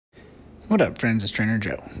What up, friends? It's Trainer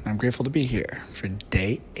Joe. I'm grateful to be here for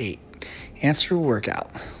day 8, answer workout.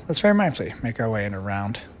 Let's very mindfully make our way into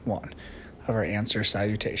round 1 of our answer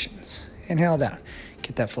salutations. Inhale down,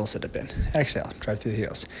 get that full sit-up in. Exhale, drive through the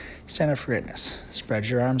heels. Stand up for greatness. Spread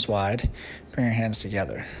your arms wide, bring your hands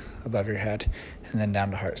together above your head, and then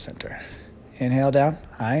down to heart center. Inhale down,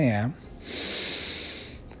 I am.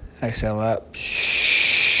 Exhale up.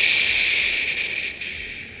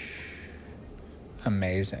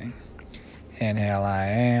 Amazing. Inhale, I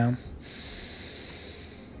am.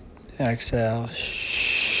 Exhale.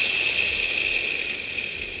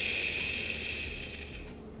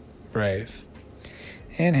 Brave.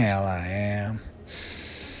 Inhale, I am.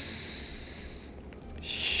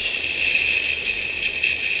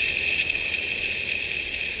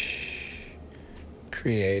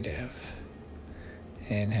 Creative.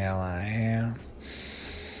 Inhale, I am.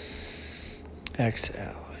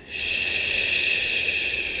 Exhale.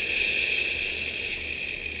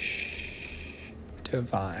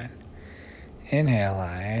 Divine. Inhale,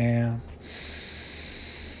 I am.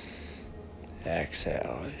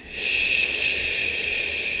 Exhale.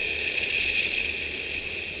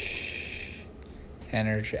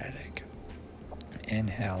 Energetic.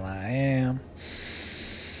 Inhale, I am.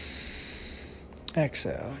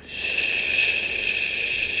 Exhale.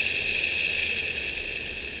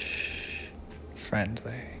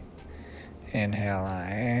 Friendly. Inhale,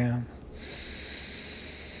 I am.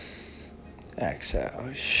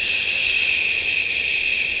 Exhale.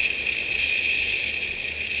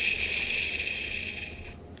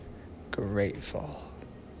 Grateful.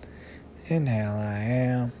 Inhale, I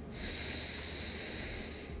am.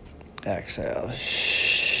 Exhale.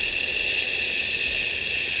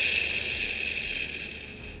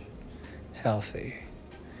 Healthy.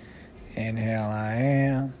 Inhale, I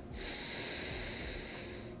am.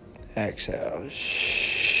 Exhale.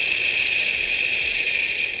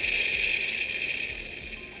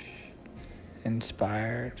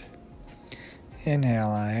 Inspired.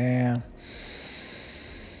 Inhale, I am.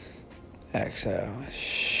 Exhale.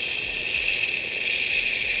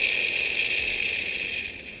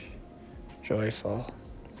 Joyful.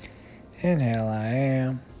 Inhale, I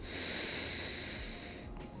am.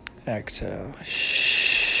 Exhale.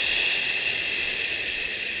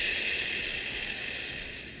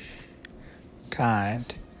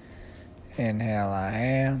 Kind. Inhale, I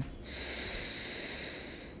am.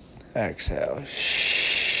 Exhale.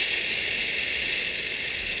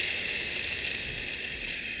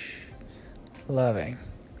 Loving.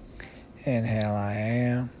 Inhale, I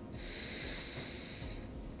am.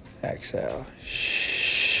 Exhale.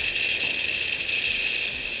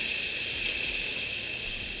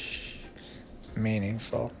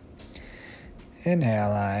 Meaningful.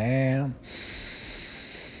 Inhale, I am.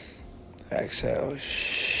 Exhale.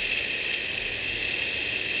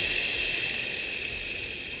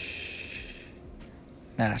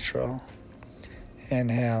 Natural.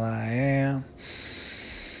 Inhale, I am.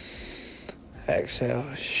 Exhale.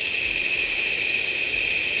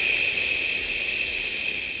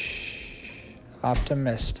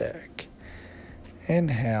 Optimistic.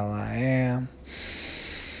 Inhale, I am.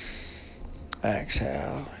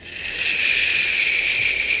 Exhale.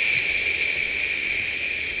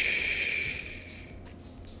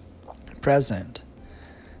 Present.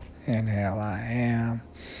 Inhale, I am.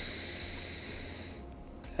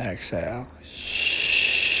 Exhale.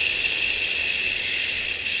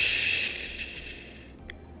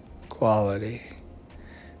 Quality.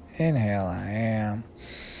 Inhale, I am.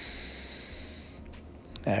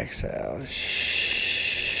 Exhale.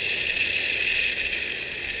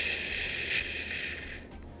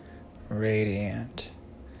 Radiant.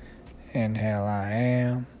 Inhale, I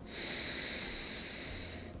am.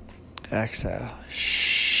 Exhale.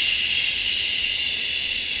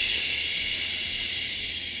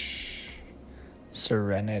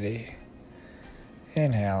 Serenity.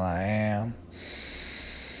 Inhale, I am.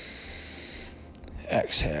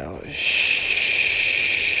 Exhale.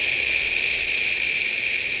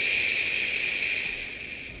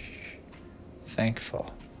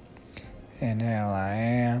 Thankful. Inhale, I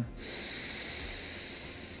am.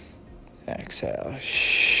 Exhale.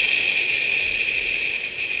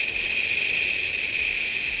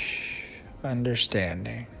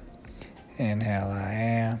 Understanding. Inhale, I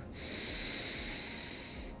am.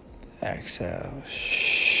 Exhale.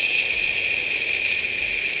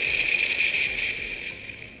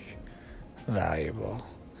 Valuable.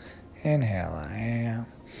 Inhale, I am.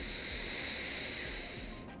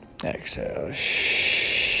 Exhale.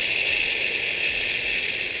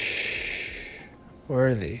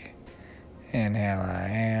 Worthy. Inhale, I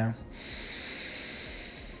am.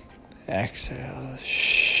 Exhale.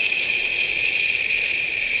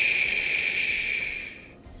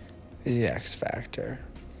 The X factor.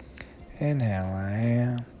 Inhale, I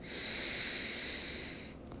am.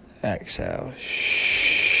 Exhale.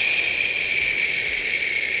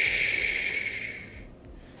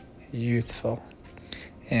 Youthful.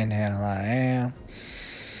 Inhale, I am.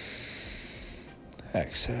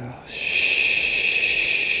 Exhale.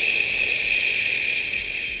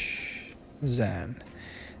 Zen.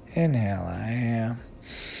 Inhale, I am.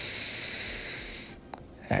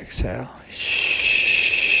 Exhale.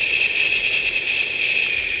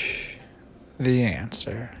 The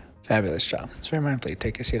answer. Fabulous job. So very mindfully,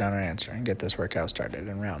 take a seat on our answer and get this workout started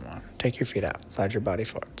in round one. Take your feet out, slide your body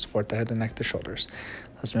forward, support the head, the neck, the shoulders.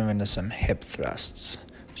 Let's move into some hip thrusts.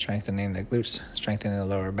 Strengthening the glutes, strengthening the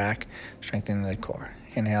lower back, strengthening the core.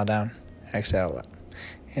 Inhale down, exhale up.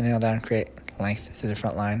 Inhale down, create length through the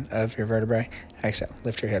front line of your vertebrae. Exhale,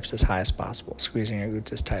 lift your hips as high as possible, squeezing your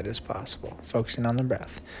glutes as tight as possible, focusing on the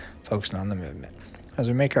breath, focusing on the movement. As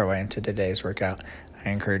we make our way into today's workout, I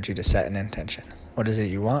encourage you to set an intention. What is it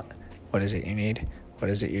you want? What is it you need? What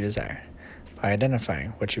is it you desire? By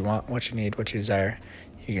identifying what you want, what you need, what you desire,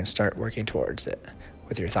 you can start working towards it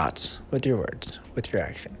with your thoughts, with your words, with your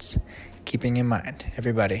actions. Keeping in mind,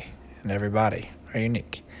 everybody and everybody are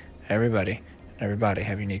unique. Everybody and everybody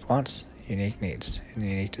have unique wants, unique needs, and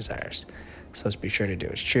unique desires. So let's be sure to do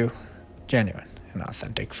what's true, genuine, and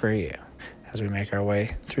authentic for you as we make our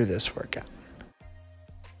way through this workout.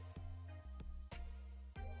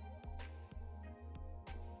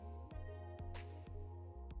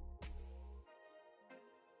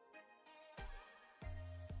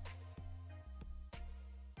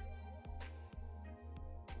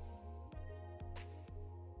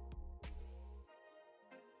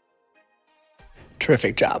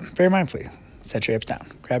 Terrific job. Very mindfully. Set your hips down.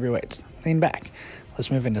 Grab your weights. Lean back.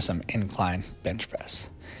 Let's move into some incline bench press.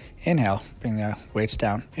 Inhale, bring the weights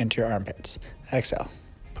down into your armpits. Exhale,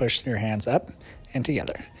 push your hands up and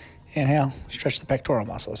together. Inhale, stretch the pectoral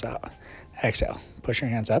muscles out. Exhale, push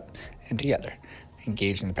your hands up and together.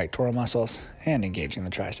 Engaging the pectoral muscles and engaging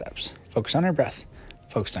the triceps. Focus on your breath.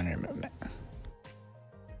 Focus on your movement.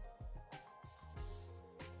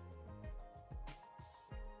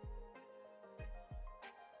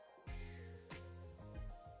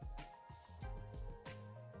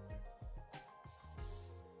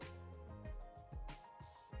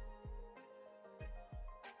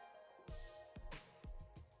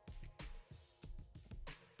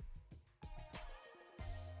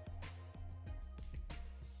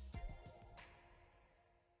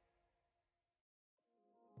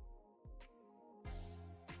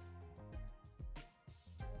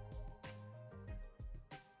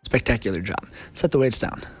 Spectacular job. Set the weights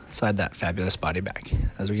down. Slide that fabulous body back.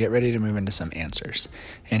 As we get ready to move into some answers.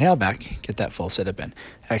 Inhale back, get that full sit up in.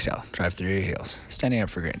 Exhale, drive through your heels. Standing up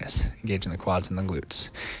for greatness. Engaging the quads and the glutes.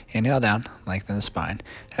 Inhale down, lengthen the spine.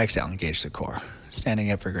 Exhale, engage the core.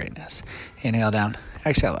 Standing up for greatness. Inhale down,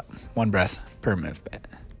 exhale up. One breath per movement.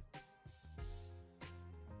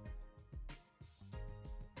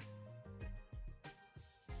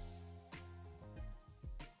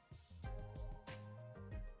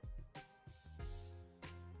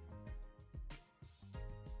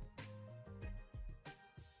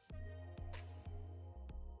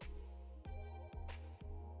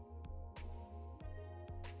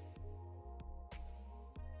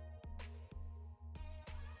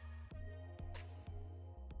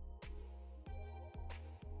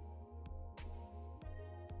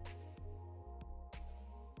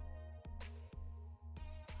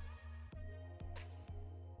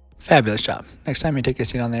 Fabulous job. Next time you take a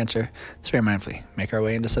seat on the answer, let's very mindfully make our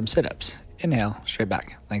way into some sit-ups. Inhale, straight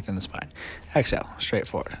back, lengthen the spine. Exhale, straight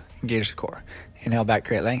forward, engage the core. Inhale back,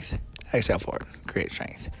 create length. Exhale forward, create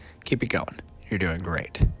strength. Keep it going. You're doing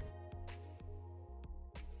great.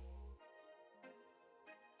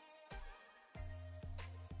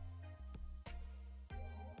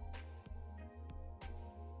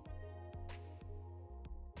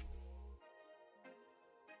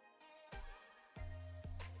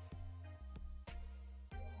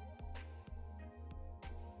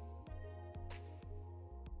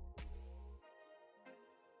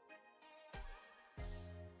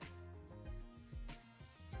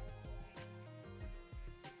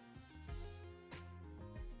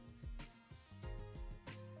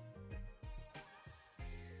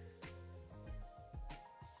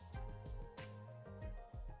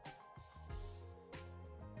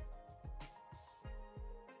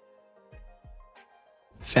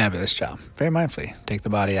 Fabulous job. Very mindfully, take the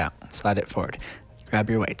body out, slide it forward. Grab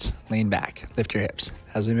your weights, lean back, lift your hips.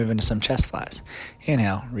 As we move into some chest flies,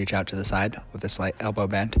 inhale, reach out to the side with a slight elbow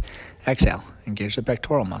bend. Exhale, engage the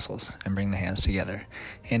pectoral muscles and bring the hands together.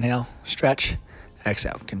 Inhale, stretch.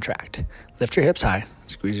 Exhale, contract. Lift your hips high,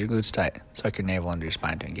 squeeze your glutes tight, suck your navel under your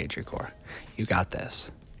spine to engage your core. You got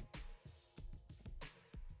this.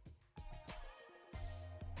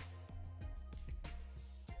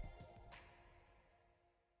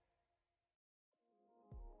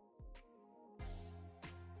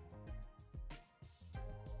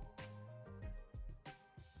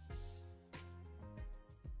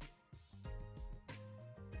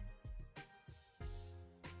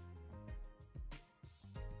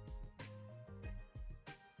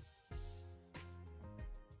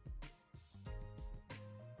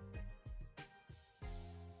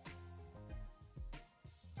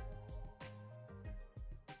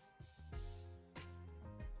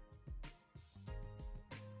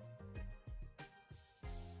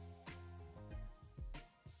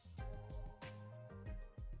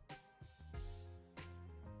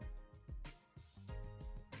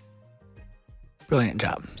 Brilliant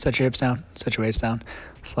job. Set your hips down, set your weights down,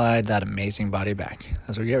 slide that amazing body back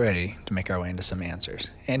as we get ready to make our way into some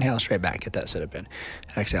answers. Inhale straight back, get that sit-up in.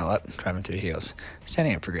 Exhale up, driving through the heels,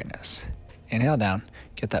 standing up for greatness. Inhale down,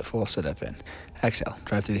 get that full sit-up in. Exhale,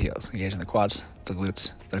 drive through the heels, engaging the quads, the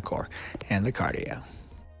glutes, the core, and the cardio.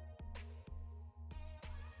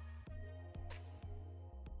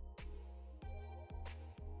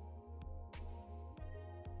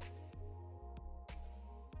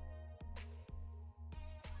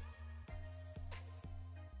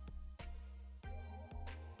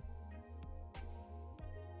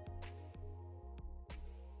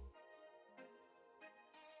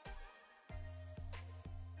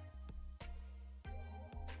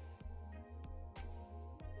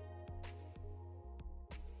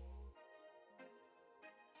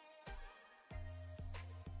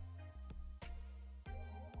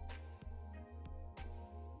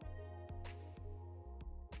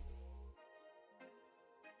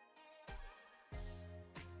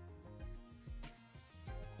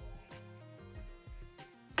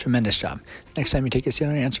 Tremendous job. Next time you take a seat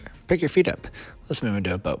on your answer, pick your feet up. Let's move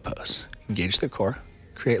into a boat pose. Engage the core,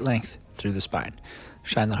 create length through the spine.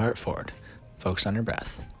 Shine the heart forward. Focus on your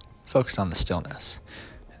breath. Focus on the stillness.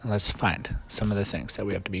 And let's find some of the things that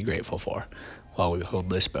we have to be grateful for while we hold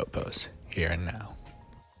this boat pose here and now.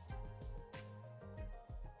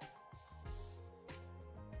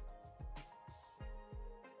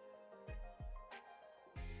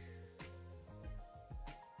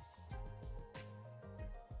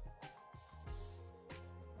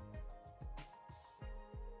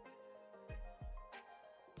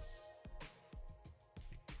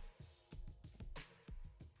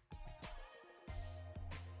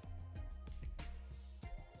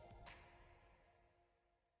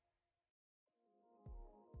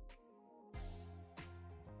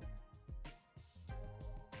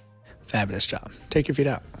 Fabulous job. Take your feet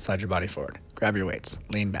out, slide your body forward, grab your weights,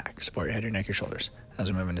 lean back, support your head, your neck, your shoulders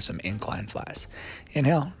as we move into some incline flies.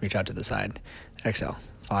 Inhale, reach out to the side. Exhale,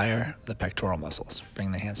 fire the pectoral muscles,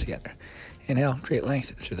 bring the hands together. Inhale, create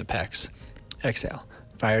length through the pecs. Exhale,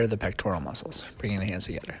 fire the pectoral muscles, bringing the hands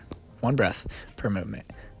together. One breath per movement.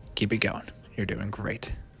 Keep it going. You're doing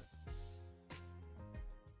great.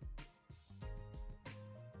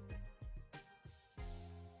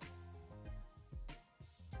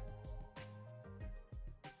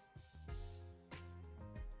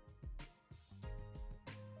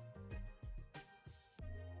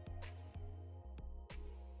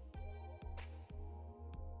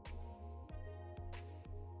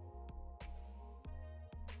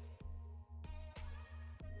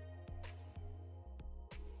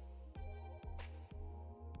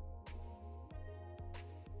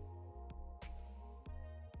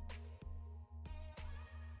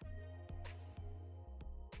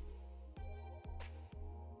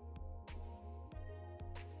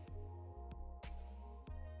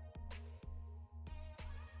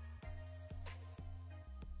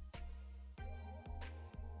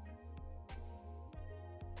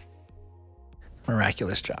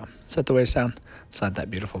 Miraculous job. Set the waist down, slide that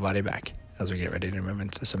beautiful body back as we get ready to move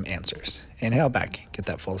into some answers. Inhale back, get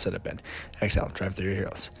that full sit-up in. Exhale, drive through your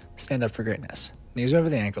heels. Stand up for greatness. Knees over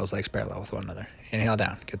the ankles, legs parallel with one another. Inhale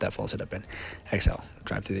down, get that full sit-up in. Exhale,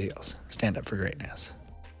 drive through the heels. Stand up for greatness.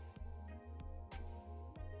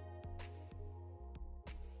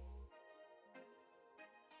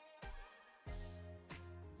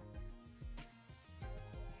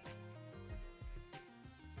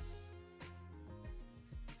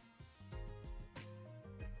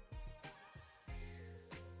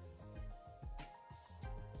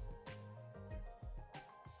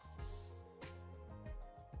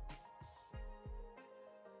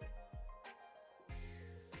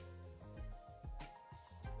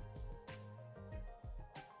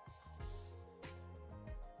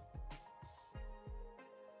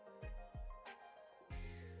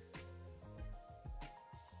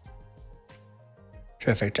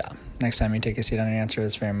 Terrific job. Next time you take a seat on your answer,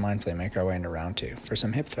 let's very mindfully make our way into round 2 for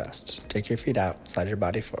some hip thrusts. Take your feet out, slide your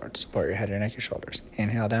body forward, support your head, your neck, your shoulders.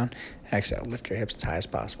 Inhale down, exhale, lift your hips as high as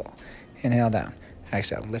possible. Inhale down,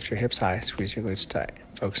 exhale, lift your hips high, squeeze your glutes tight.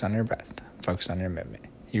 Focus on your breath, focus on your movement.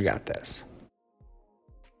 You got this.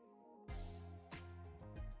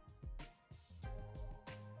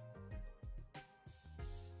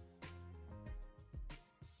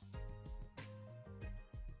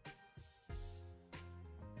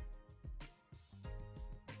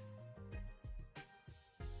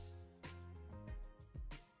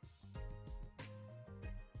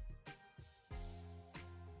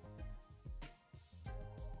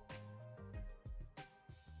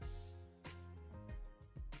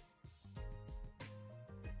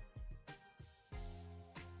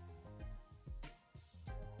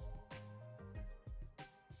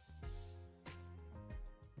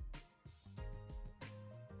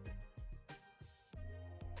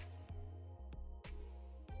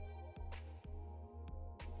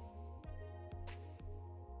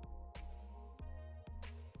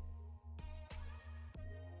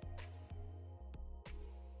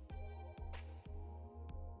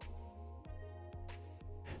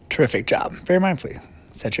 Terrific job. Very mindfully.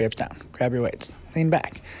 Set your hips down. Grab your weights. Lean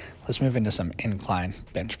back. Let's move into some incline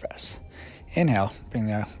bench press. Inhale, bring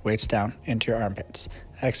the weights down into your armpits.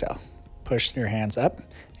 Exhale, push your hands up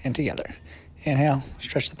and together. Inhale,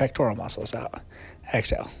 stretch the pectoral muscles out.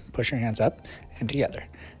 Exhale, push your hands up and together.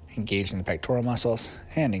 Engaging the pectoral muscles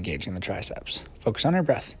and engaging the triceps. Focus on your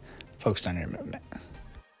breath. Focus on your movement.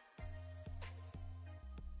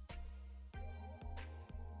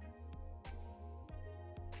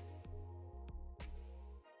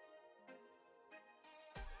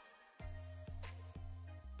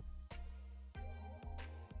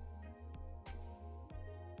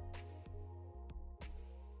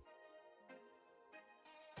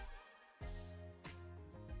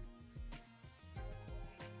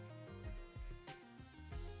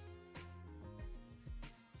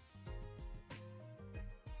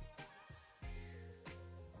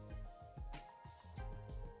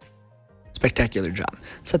 Spectacular job.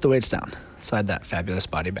 Set the weights down. Slide that fabulous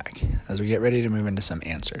body back. As we get ready to move into some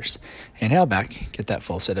answers. Inhale back, get that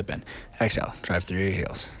full sit up in. Exhale, drive through your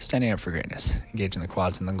heels. Standing up for greatness. Engaging the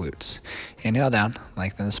quads and the glutes. Inhale down,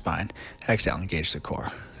 lengthen the spine. Exhale, engage the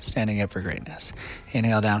core. Standing up for greatness.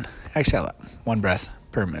 Inhale down, exhale up. One breath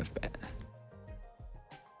per movement.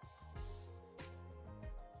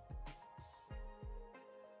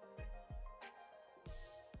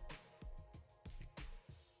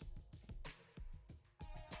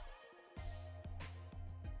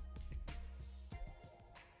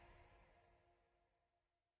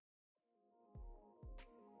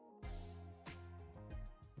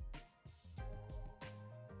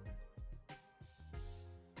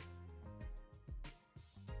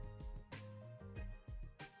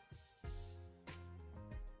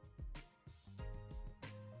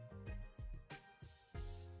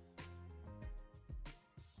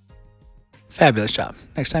 Fabulous job.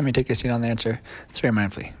 Next time you take a seat on the answer, let's very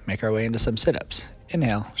mindfully make our way into some sit-ups.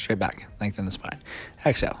 Inhale, straight back, lengthen the spine.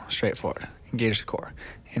 Exhale, straight forward, engage the core.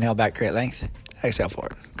 Inhale back, create length. Exhale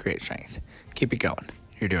forward, create strength. Keep it going.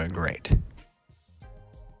 You're doing great.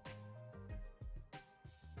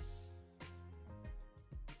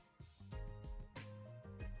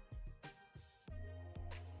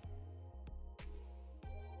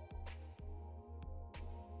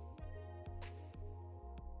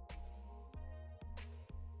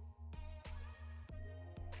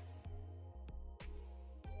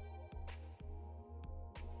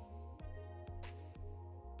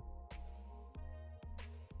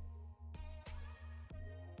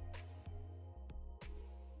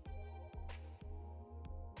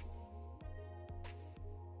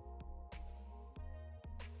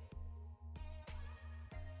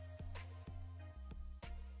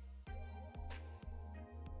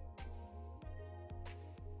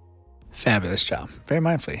 Fabulous job. Very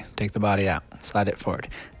mindfully, take the body out, slide it forward.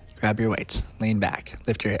 Grab your weights, lean back,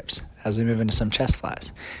 lift your hips. As we move into some chest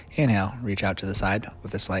flies, inhale, reach out to the side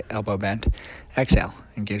with a slight elbow bend. Exhale,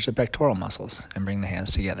 engage the pectoral muscles and bring the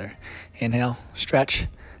hands together. Inhale, stretch.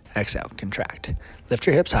 Exhale, contract. Lift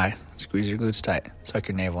your hips high, squeeze your glutes tight, suck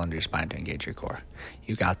your navel under your spine to engage your core.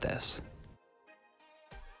 You got this.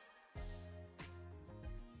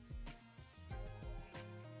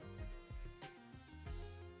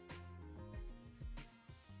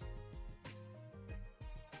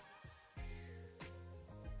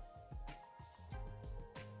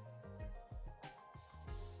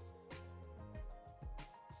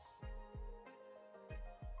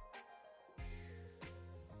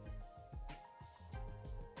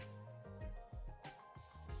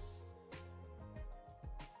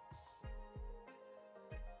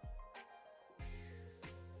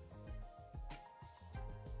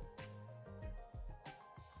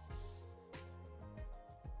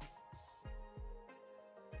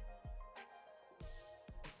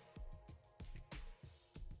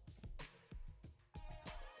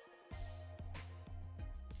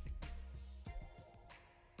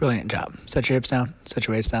 Brilliant job. Set your hips down, set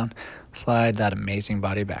your weights down, slide that amazing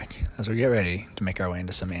body back as we get ready to make our way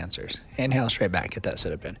into some answers. Inhale straight back, get that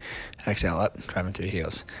sit-up in. Exhale up, driving through the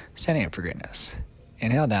heels, standing up for greatness.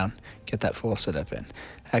 Inhale down, get that full sit-up in.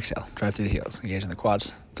 Exhale, drive through the heels, engaging the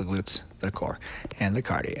quads, the glutes, the core, and the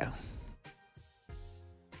cardio.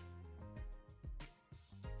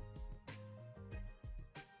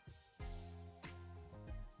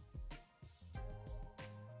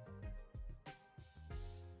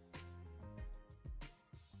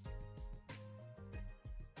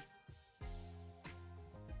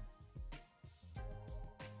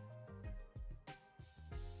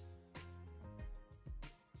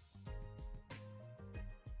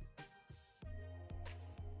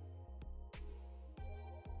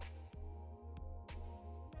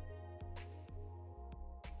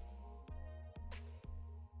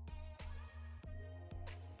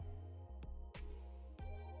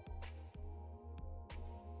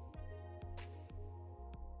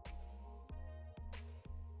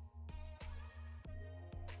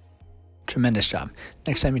 Tremendous job.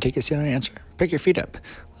 Next time you take a seat on your answer, pick your feet up.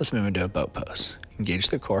 Let's move into a boat pose. Engage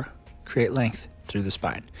the core, create length through the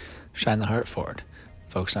spine. Shine the heart forward.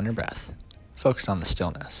 Focus on your breath. Focus on the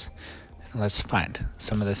stillness. And let's find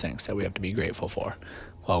some of the things that we have to be grateful for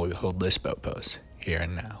while we hold this boat pose here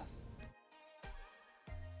and now.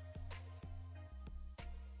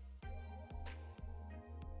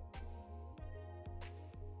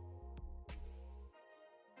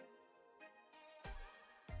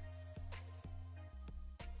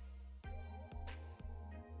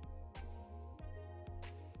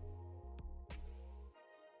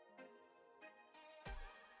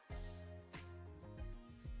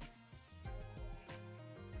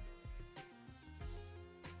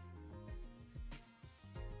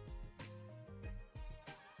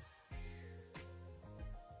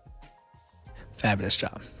 Fabulous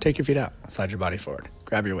job. Take your feet out, slide your body forward,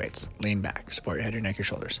 grab your weights, lean back, support your head, your neck, your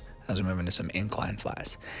shoulders as we move into some incline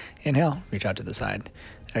flies. Inhale, reach out to the side.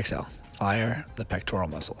 Exhale, fire the pectoral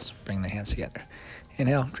muscles, bring the hands together.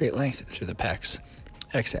 Inhale, create length through the pecs.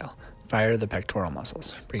 Exhale, fire the pectoral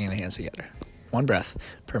muscles, bringing the hands together. One breath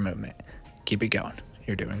per movement. Keep it going.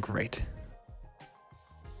 You're doing great.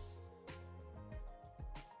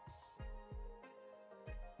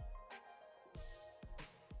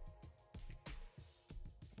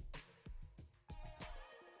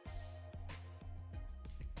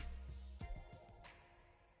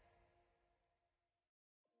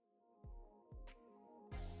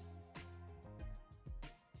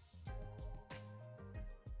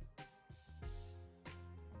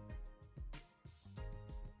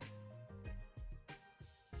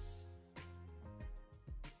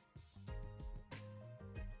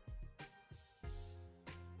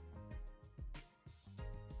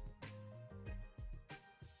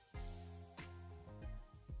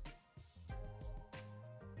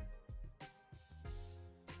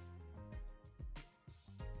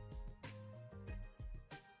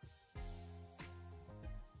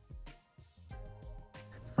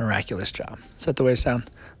 Miraculous job. Set the waist down,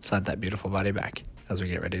 slide that beautiful body back as we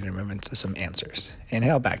get ready to move into some answers.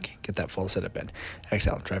 Inhale back, get that full sit-up in.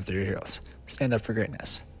 Exhale, drive through your heels. Stand up for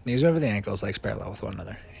greatness. Knees over the ankles, legs parallel with one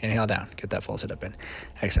another. Inhale down, get that full sit-up in.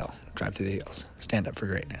 Exhale, drive through the heels. Stand up for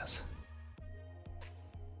greatness.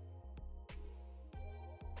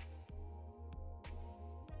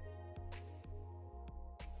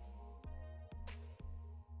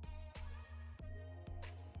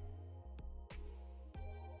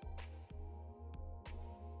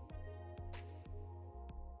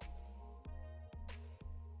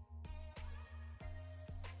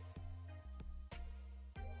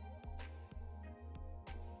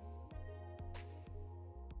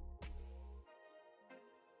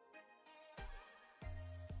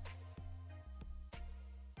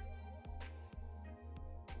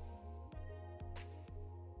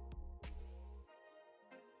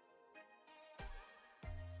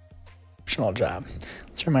 Exceptional job.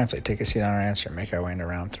 Let's mindfully take a seat on our answer and make our way into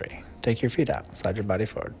round 3. Take your feet out, slide your body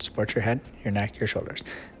forward, support your head, your neck, your shoulders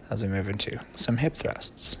as we move into some hip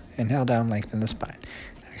thrusts. Inhale down, lengthen the spine.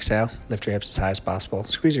 Exhale, lift your hips as high as possible,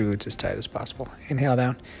 squeeze your glutes as tight as possible. Inhale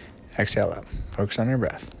down, exhale up. Focus on your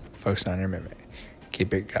breath, focus on your movement.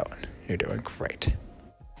 Keep it going. You're doing great.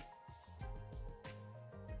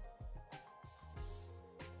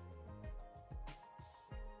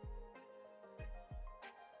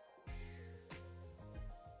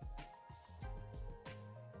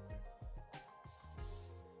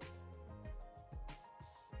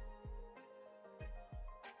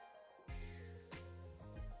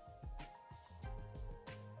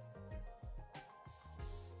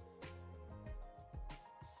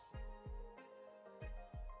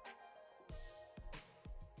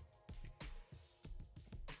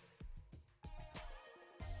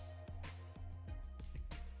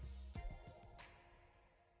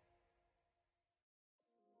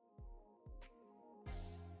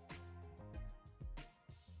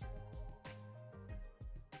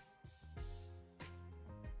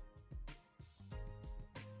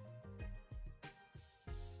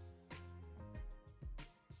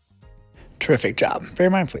 Terrific job. Very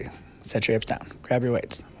mindfully. Set your hips down. Grab your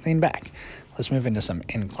weights. Lean back. Let's move into some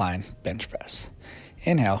incline bench press.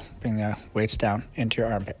 Inhale, bring the weights down into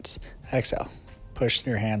your armpits. Exhale, push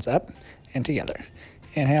your hands up and together.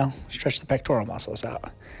 Inhale, stretch the pectoral muscles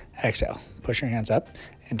out. Exhale, push your hands up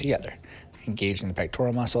and together. Engaging the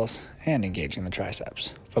pectoral muscles and engaging the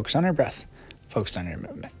triceps. Focus on your breath. Focus on your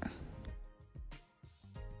movement.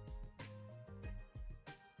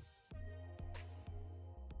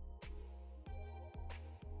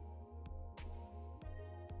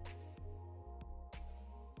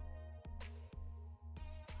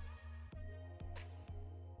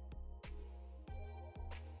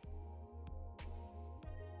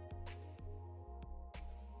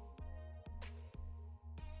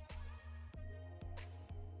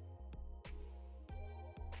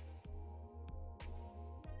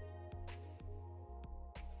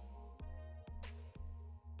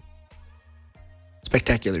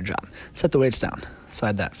 Spectacular job. Set the weights down.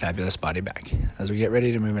 Slide that fabulous body back. As we get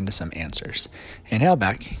ready to move into some answers. Inhale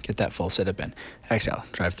back, get that full sit up in. Exhale,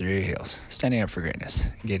 drive through your heels. Standing up for greatness.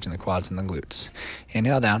 Engaging the quads and the glutes.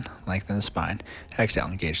 Inhale down, lengthen the spine. Exhale,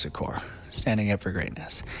 engage the core. Standing up for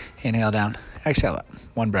greatness. Inhale down, exhale up.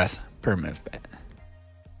 One breath per movement.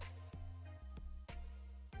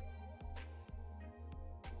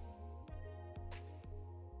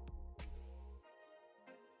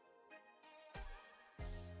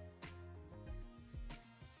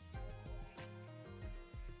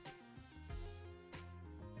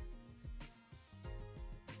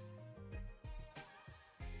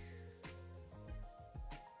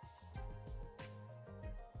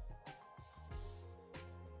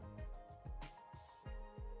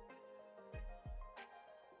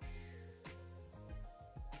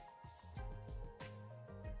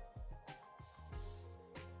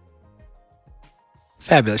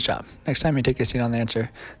 Fabulous job. Next time you take a seat on the answer,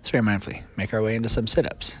 let's very mindfully make our way into some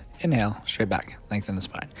sit-ups. Inhale, straight back, lengthen the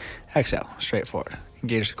spine. Exhale, straight forward,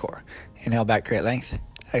 engage the core. Inhale back, create length.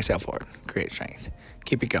 Exhale forward, create strength.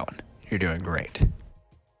 Keep it going. You're doing great.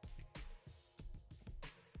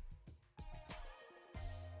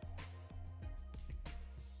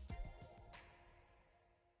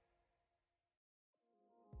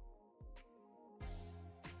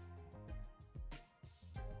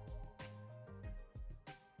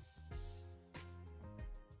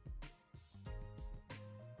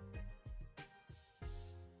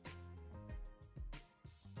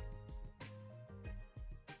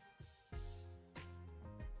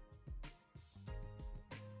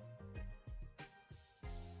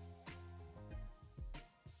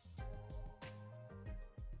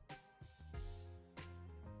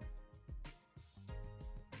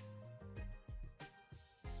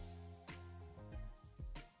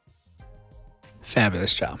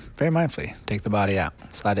 Fabulous job. Very mindfully, take the body out,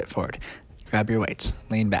 slide it forward. Grab your weights,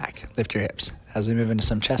 lean back, lift your hips. As we move into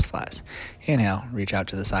some chest flies, inhale, reach out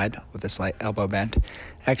to the side with a slight elbow bend.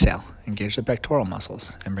 Exhale, engage the pectoral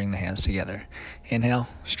muscles and bring the hands together. Inhale,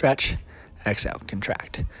 stretch. Exhale,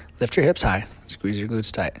 contract. Lift your hips high, squeeze your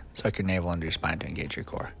glutes tight, suck your navel under your spine to engage your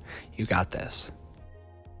core. You got this.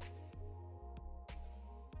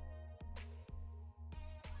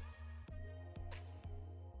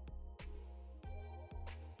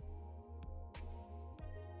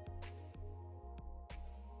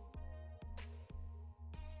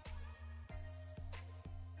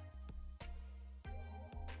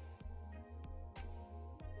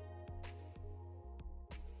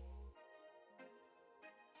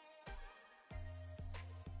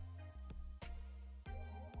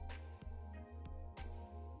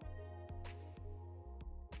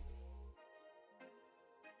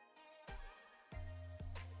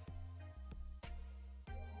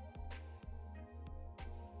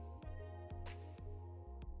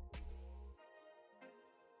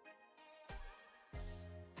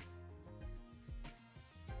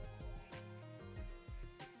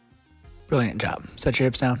 Brilliant job. Set your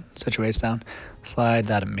hips down, set your weights down, slide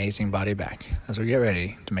that amazing body back as we get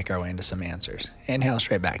ready to make our way into some answers. Inhale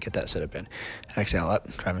straight back, get that sit up in. Exhale up,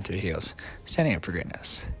 driving through the heels, standing up for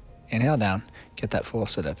greatness. Inhale down, get that full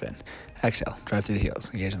sit up in. Exhale, drive through the heels,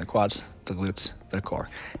 engaging the quads, the glutes, the core,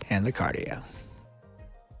 and the cardio.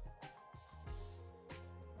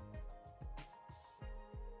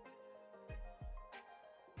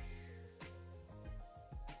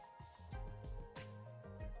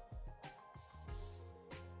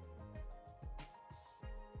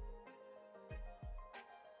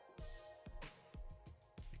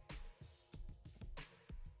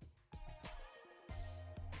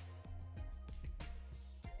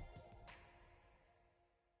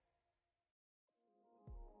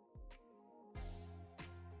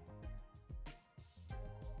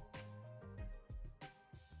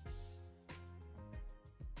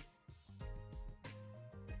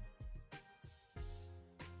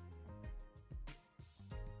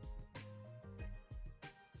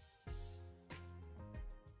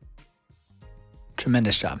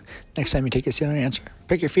 Tremendous job. Next time you take a seat on your answer,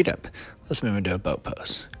 pick your feet up. Let's move into a boat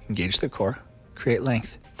pose. Engage the core, create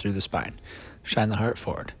length through the spine. Shine the heart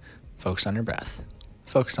forward. Focus on your breath.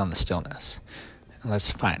 Focus on the stillness. And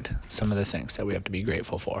let's find some of the things that we have to be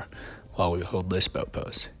grateful for while we hold this boat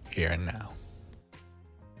pose here and now.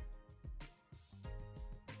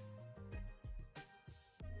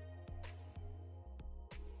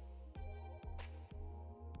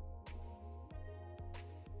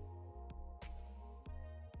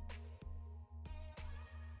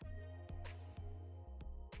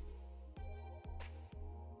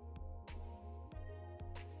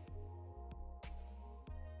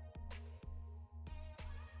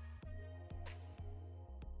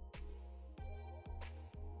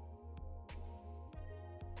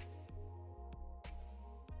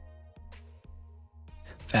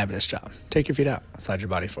 Fabulous job. Take your feet out, slide your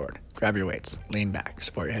body forward, grab your weights, lean back,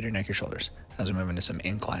 support your head, your neck, your shoulders as we move into some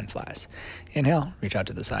incline flies. Inhale, reach out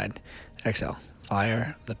to the side. Exhale,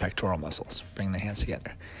 fire the pectoral muscles. Bring the hands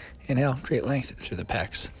together. Inhale, create length through the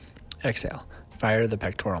pecs. Exhale, fire the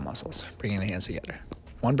pectoral muscles, bringing the hands together.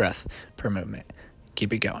 One breath per movement.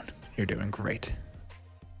 Keep it going. You're doing great.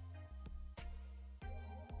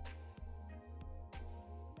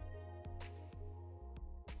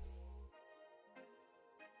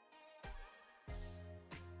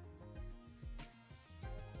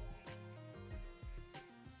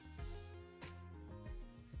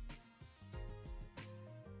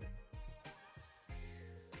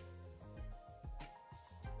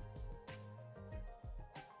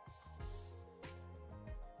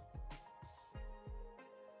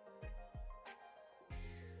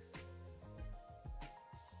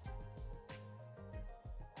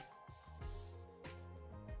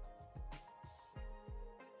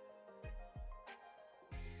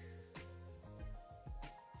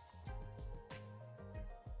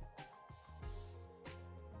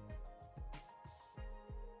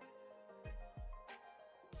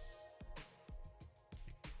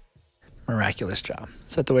 Miraculous job.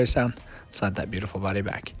 Set the waist down, slide that beautiful body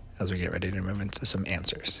back as we get ready to move into some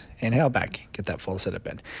answers. Inhale back, get that full sit up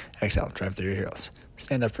in. Exhale, drive through your heels.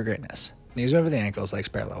 Stand up for greatness. Knees over the ankles, legs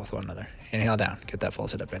parallel with one another. Inhale down, get that full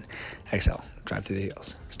sit up in. Exhale, drive through the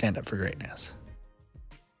heels. Stand up for greatness.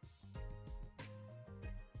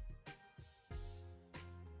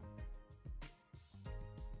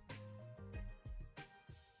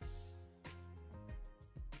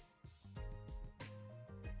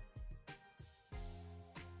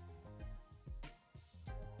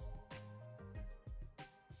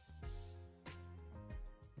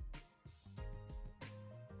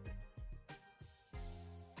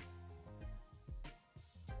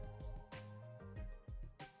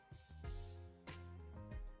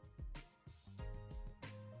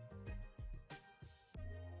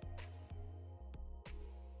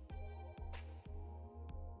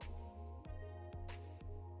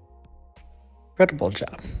 Incredible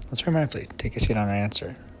job. Let's very mindfully take a seat on our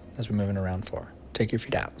answer as we move into round 4. Take your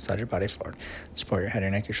feet out, slide your body forward, support your head, your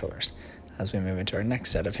neck, your shoulders as we move into our next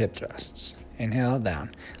set of hip thrusts. Inhale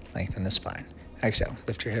down, lengthen the spine. Exhale,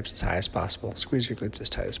 lift your hips as high as possible, squeeze your glutes as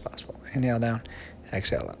tight as possible. Inhale down,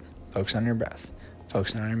 exhale up. Focus on your breath,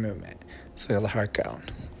 focus on your movement. Feel the heart go,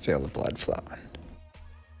 feel the blood flowing.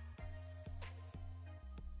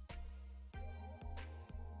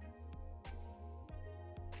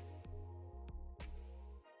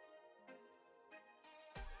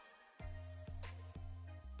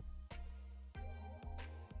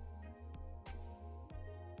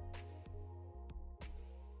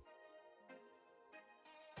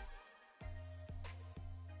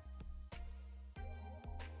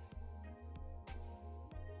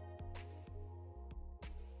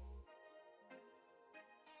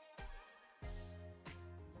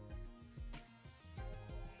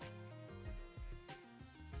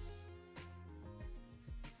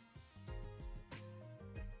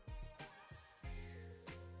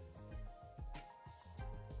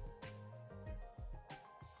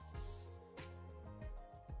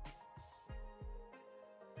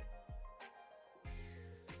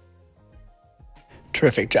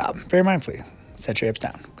 Terrific job. Very mindfully. Set your hips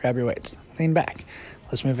down. Grab your weights. Lean back.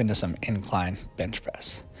 Let's move into some incline bench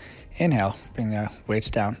press. Inhale, bring the weights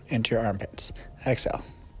down into your armpits. Exhale,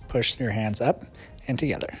 push your hands up and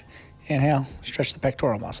together. Inhale, stretch the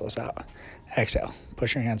pectoral muscles out. Exhale,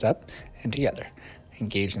 push your hands up and together.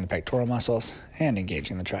 Engaging the pectoral muscles and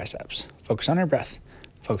engaging the triceps. Focus on your breath.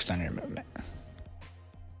 Focus on your movement.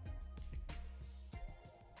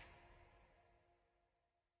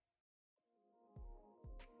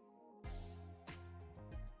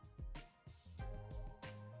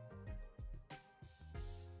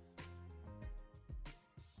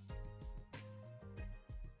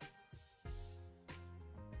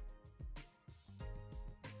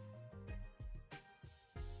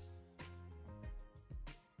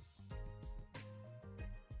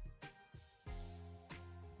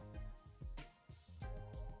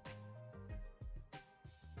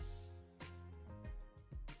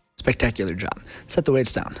 Spectacular job. Set the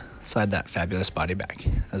weights down. Slide that fabulous body back.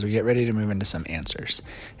 As we get ready to move into some answers.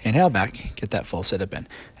 Inhale back, get that full sit up in.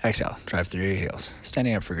 Exhale, drive through your heels.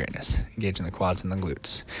 Standing up for greatness. Engaging the quads and the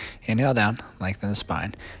glutes. Inhale down, lengthen the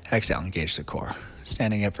spine. Exhale, engage the core.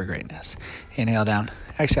 Standing up for greatness. Inhale down,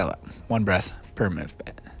 exhale up. One breath per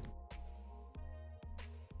movement.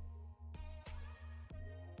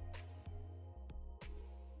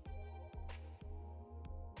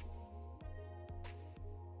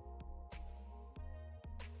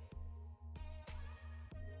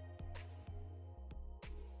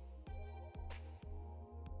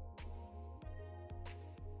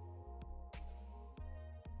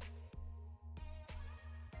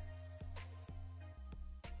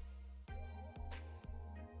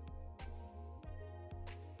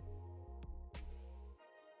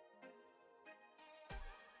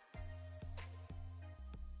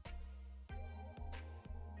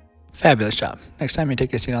 Fabulous job. Next time you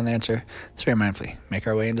take a seat on the answer, let's very mindfully make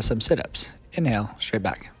our way into some sit-ups. Inhale, straight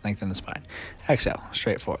back, lengthen the spine. Exhale,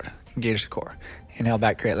 straight forward, engage the core. Inhale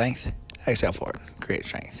back, create length. Exhale forward, create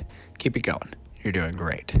strength. Keep it going. You're doing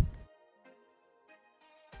great.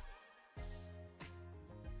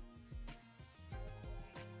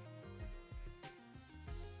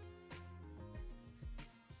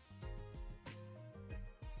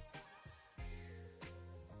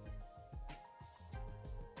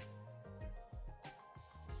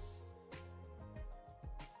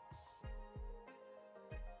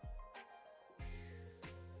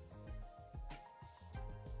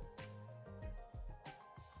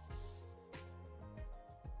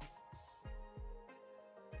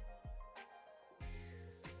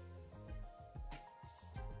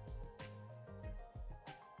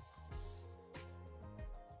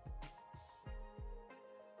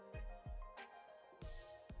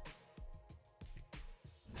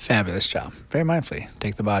 Fabulous job. Very mindfully,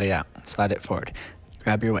 take the body out, slide it forward.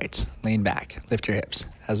 Grab your weights, lean back, lift your hips.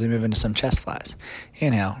 As we move into some chest flies,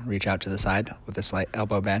 inhale, reach out to the side with a slight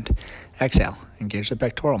elbow bend. Exhale, engage the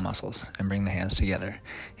pectoral muscles and bring the hands together.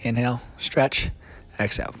 Inhale, stretch.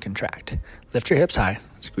 Exhale, contract. Lift your hips high,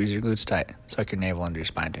 squeeze your glutes tight, suck your navel under your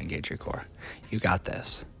spine to engage your core. You got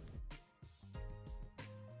this.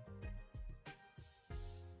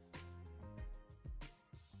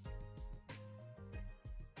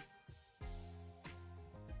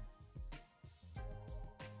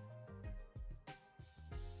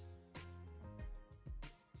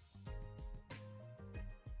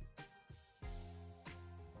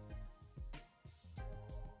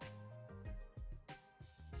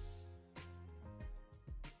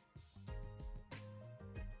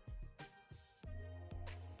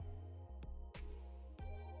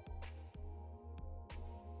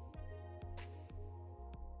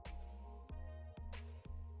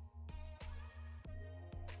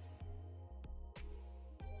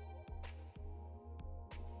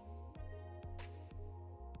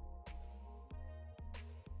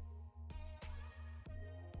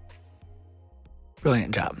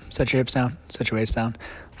 Brilliant job. Set your hips down, set your weights down,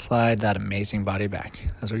 slide that amazing body back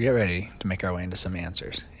as we get ready to make our way into some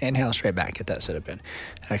answers. Inhale, straight back, get that sit up in.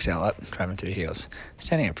 Exhale up, driving through the heels,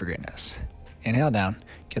 standing up for greatness. Inhale down,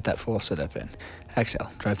 get that full sit up in.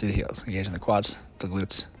 Exhale, drive through the heels, engaging the quads, the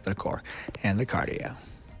glutes, the core, and the cardio.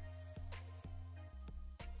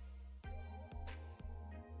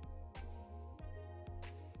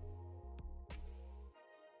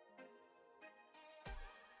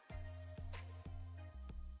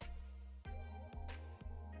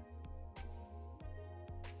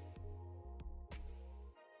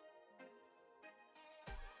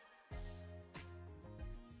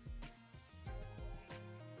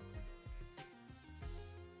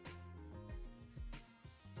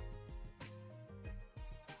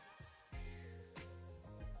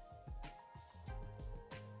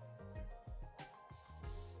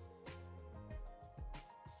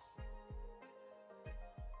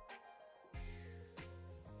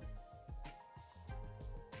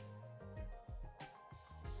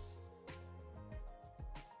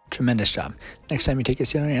 Tremendous job. Next time you take a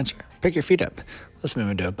seat on your answer, pick your feet up. Let's move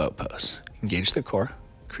into a boat pose. Engage the core,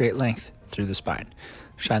 create length through the spine.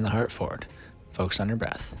 Shine the heart forward. Focus on your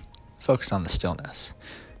breath. Focus on the stillness.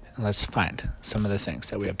 And let's find some of the things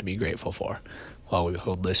that we have to be grateful for while we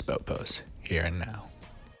hold this boat pose here and now.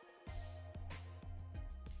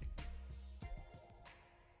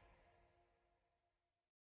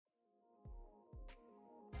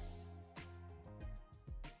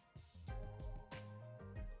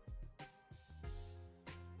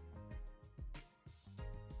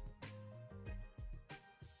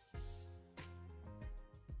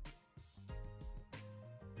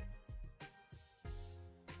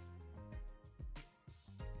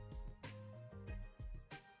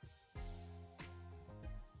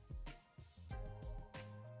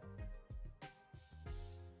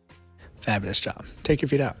 Fabulous job. Take your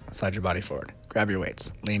feet out, slide your body forward. Grab your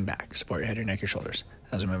weights, lean back, support your head, your neck, your shoulders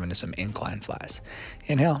as we move into some incline flies.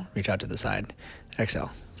 Inhale, reach out to the side.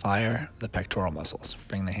 Exhale, fire the pectoral muscles.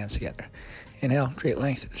 Bring the hands together. Inhale, create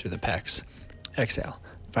length through the pecs. Exhale,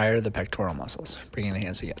 fire the pectoral muscles, bringing the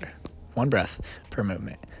hands together. One breath per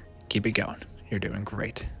movement. Keep it going. You're doing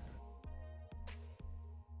great.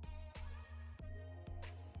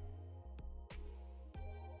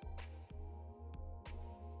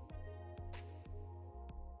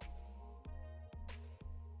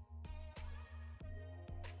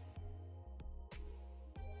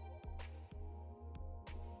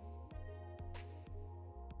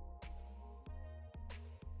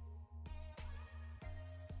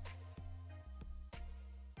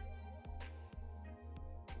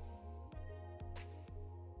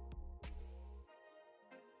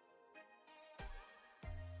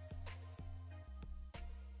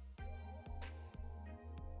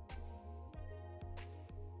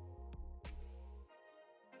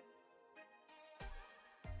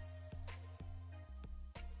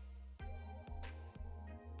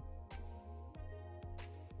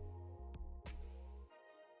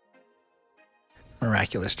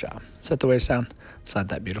 Miraculous job. Set the waist down, slide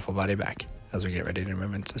that beautiful body back as we get ready to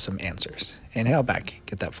move into some answers. Inhale back,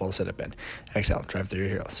 get that full sit up in. Exhale, drive through your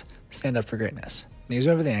heels. Stand up for greatness. Knees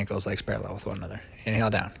over the ankles, legs parallel with one another.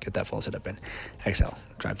 Inhale down, get that full sit up in. Exhale,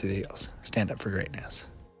 drive through the heels. Stand up for greatness.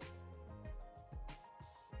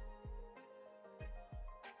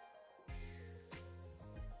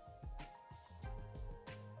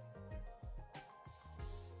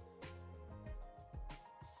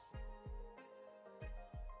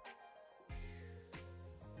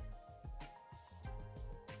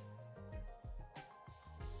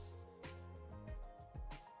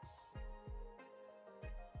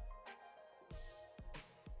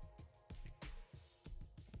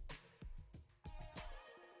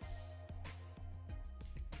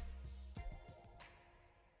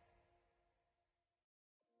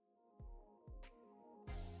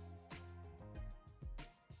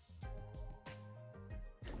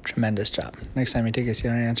 Tremendous job. Next time you take a seat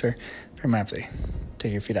on an answer, very mindfully,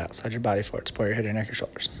 take your feet out, slide your body forward, support your head, your neck, your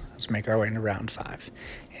shoulders. Let's make our way into round 5.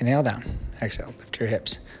 Inhale down, exhale, lift your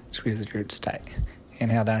hips, squeeze the glutes tight.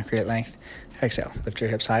 Inhale down, create length. Exhale, lift your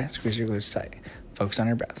hips high, squeeze your glutes tight. Focus on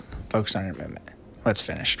your breath, focus on your movement. Let's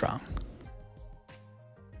finish strong.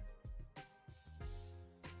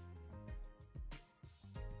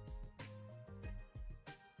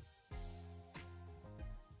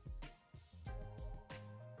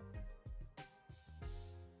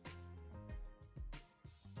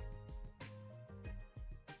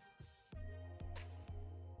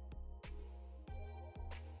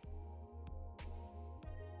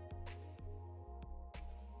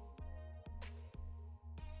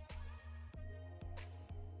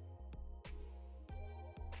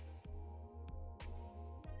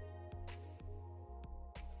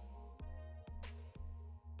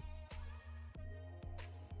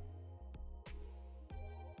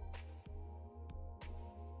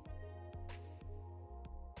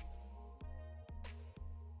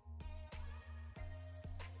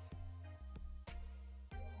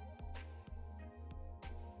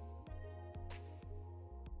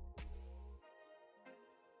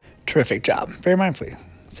 Terrific job. Very mindfully.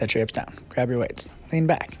 Set your hips down. Grab your weights. Lean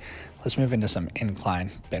back. Let's move into some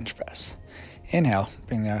incline bench press. Inhale,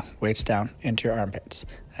 bring the weights down into your armpits.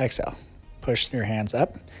 Exhale, push your hands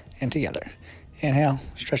up and together. Inhale,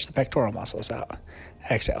 stretch the pectoral muscles out.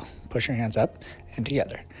 Exhale, push your hands up and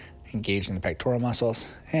together. Engaging the pectoral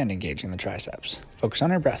muscles and engaging the triceps. Focus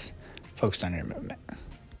on your breath. Focus on your movement.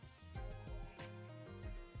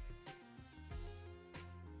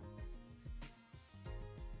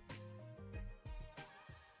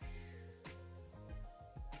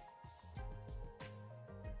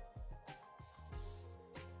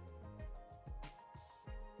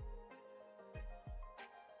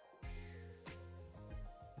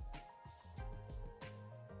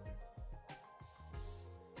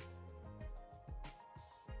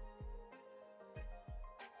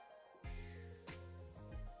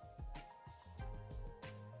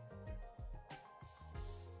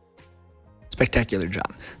 Spectacular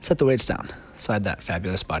job. Set the weights down. Slide that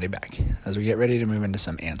fabulous body back as we get ready to move into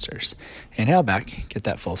some answers. Inhale back, get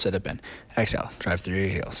that full sit up in. Exhale, drive through your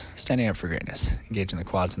heels. Standing up for greatness, engaging the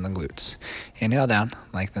quads and the glutes. Inhale down,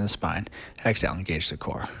 lengthen the spine. Exhale, engage the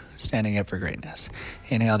core. Standing up for greatness.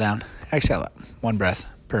 Inhale down, exhale up. One breath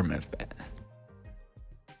per movement.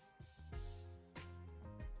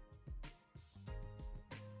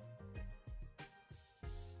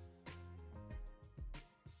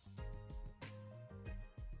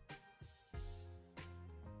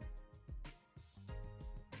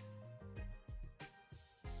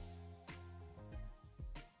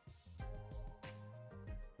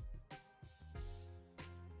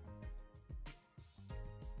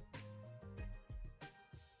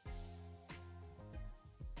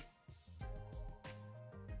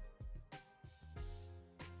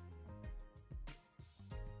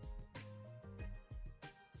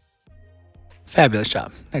 Fabulous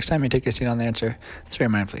job. Next time you take a seat on the answer, let's very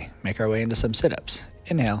mindfully make our way into some sit-ups.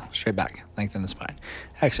 Inhale, straight back, lengthen the spine.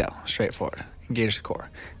 Exhale, straight forward, engage the core.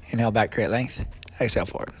 Inhale back, create length. Exhale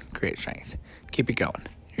forward, create strength. Keep it going.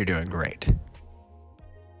 You're doing great.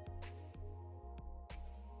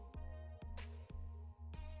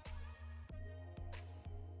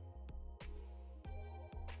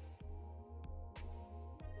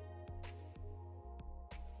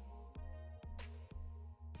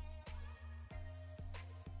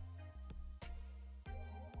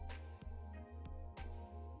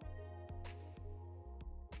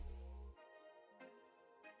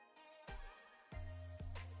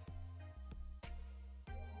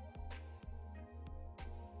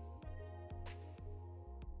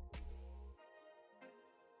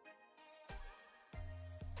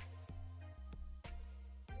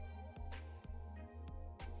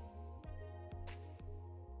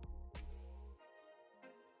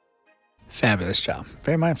 Fabulous job.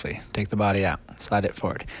 Very mindfully, take the body out, slide it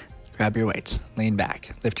forward. Grab your weights, lean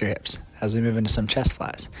back, lift your hips. As we move into some chest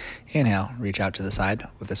flies, inhale, reach out to the side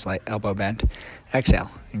with a slight elbow bend. Exhale,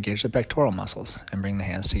 engage the pectoral muscles and bring the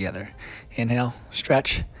hands together. Inhale,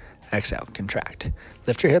 stretch. Exhale, contract.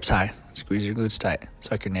 Lift your hips high, squeeze your glutes tight,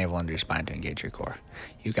 suck your navel under your spine to engage your core.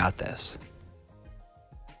 You got this.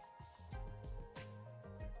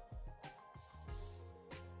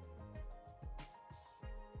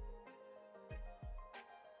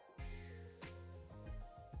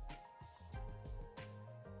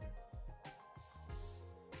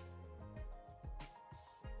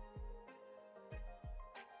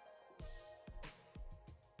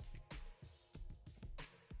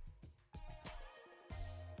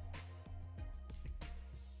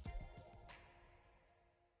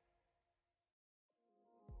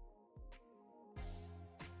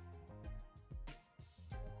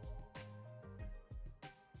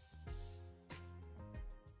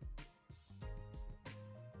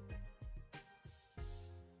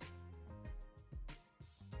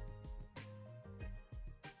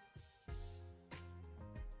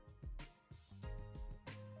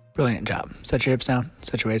 Brilliant job. Set your hips down,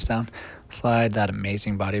 set your weights down, slide that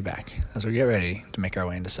amazing body back as we get ready to make our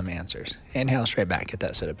way into some answers. Inhale, straight back, get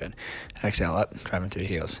that sit-up in. Exhale up, driving through the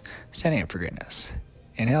heels, standing up for greatness.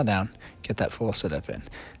 Inhale down, get that full sit-up in.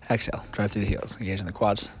 Exhale, drive through the heels, engaging the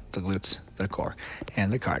quads, the glutes, the core,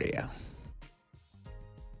 and the cardio.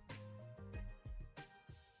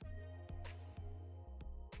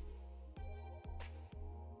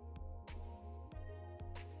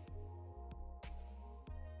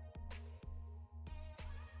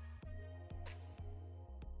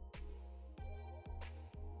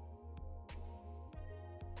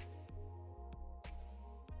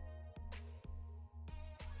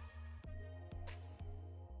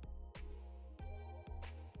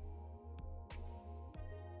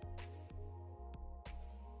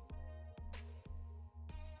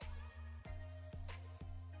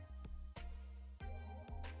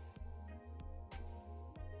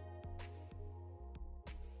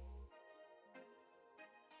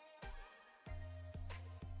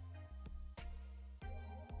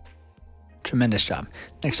 Tremendous job.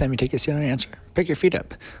 Next time you take a seat on your answer, pick your feet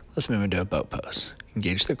up. Let's move into a boat pose.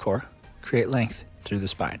 Engage the core, create length through the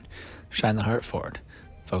spine. Shine the heart forward.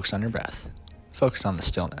 Focus on your breath. Focus on the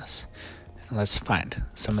stillness. And let's find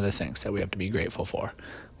some of the things that we have to be grateful for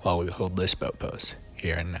while we hold this boat pose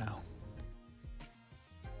here and now.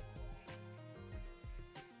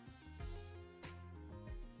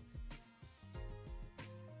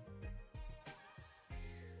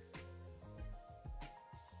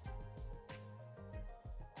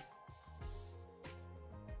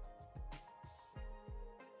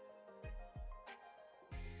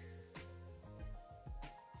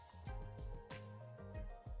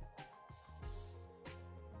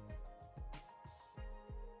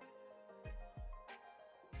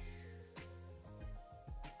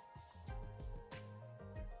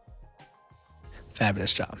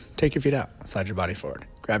 Fabulous job. Take your feet out, slide your body forward.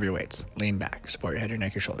 Grab your weights, lean back, support your head, your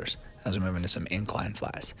neck, your shoulders as we move into some incline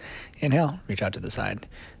flies. Inhale, reach out to the side.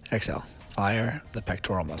 Exhale, fire the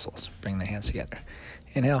pectoral muscles. Bring the hands together.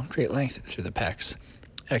 Inhale, create length through the pecs.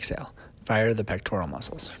 Exhale, fire the pectoral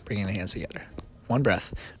muscles, bringing the hands together. One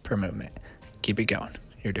breath per movement. Keep it going.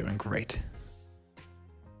 You're doing great.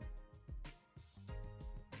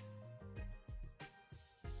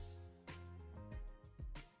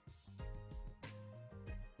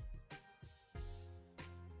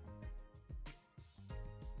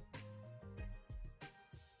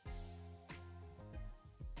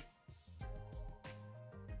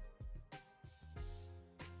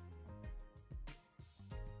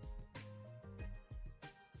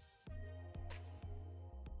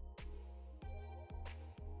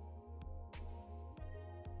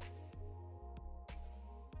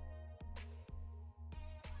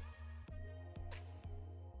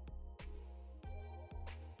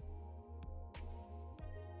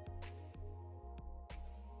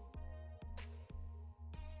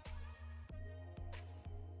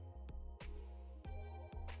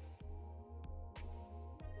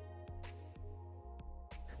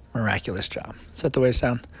 Miraculous job. Set the waist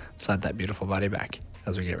down, slide that beautiful body back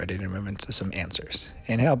as we get ready to move into some answers.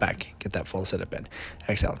 Inhale back, get that full sit-up in.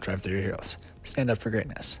 Exhale, drive through your heels. Stand up for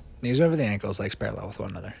greatness. Knees over the ankles, legs parallel with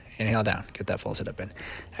one another. Inhale down, get that full sit-up in.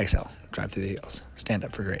 Exhale, drive through the heels. Stand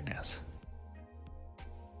up for greatness.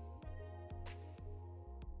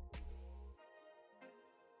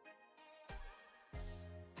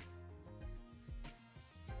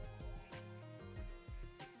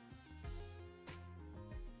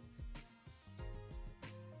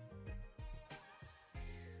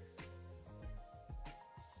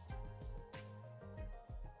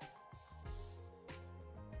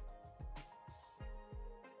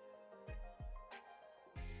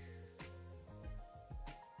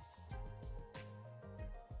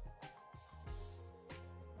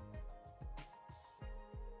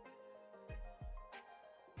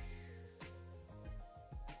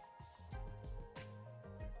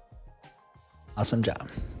 Awesome job.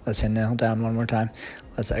 Let's inhale down one more time.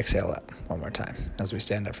 Let's exhale up one more time as we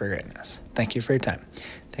stand up for greatness. Thank you for your time.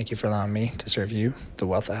 Thank you for allowing me to serve you the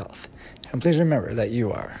wealth of health. And please remember that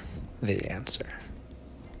you are the answer.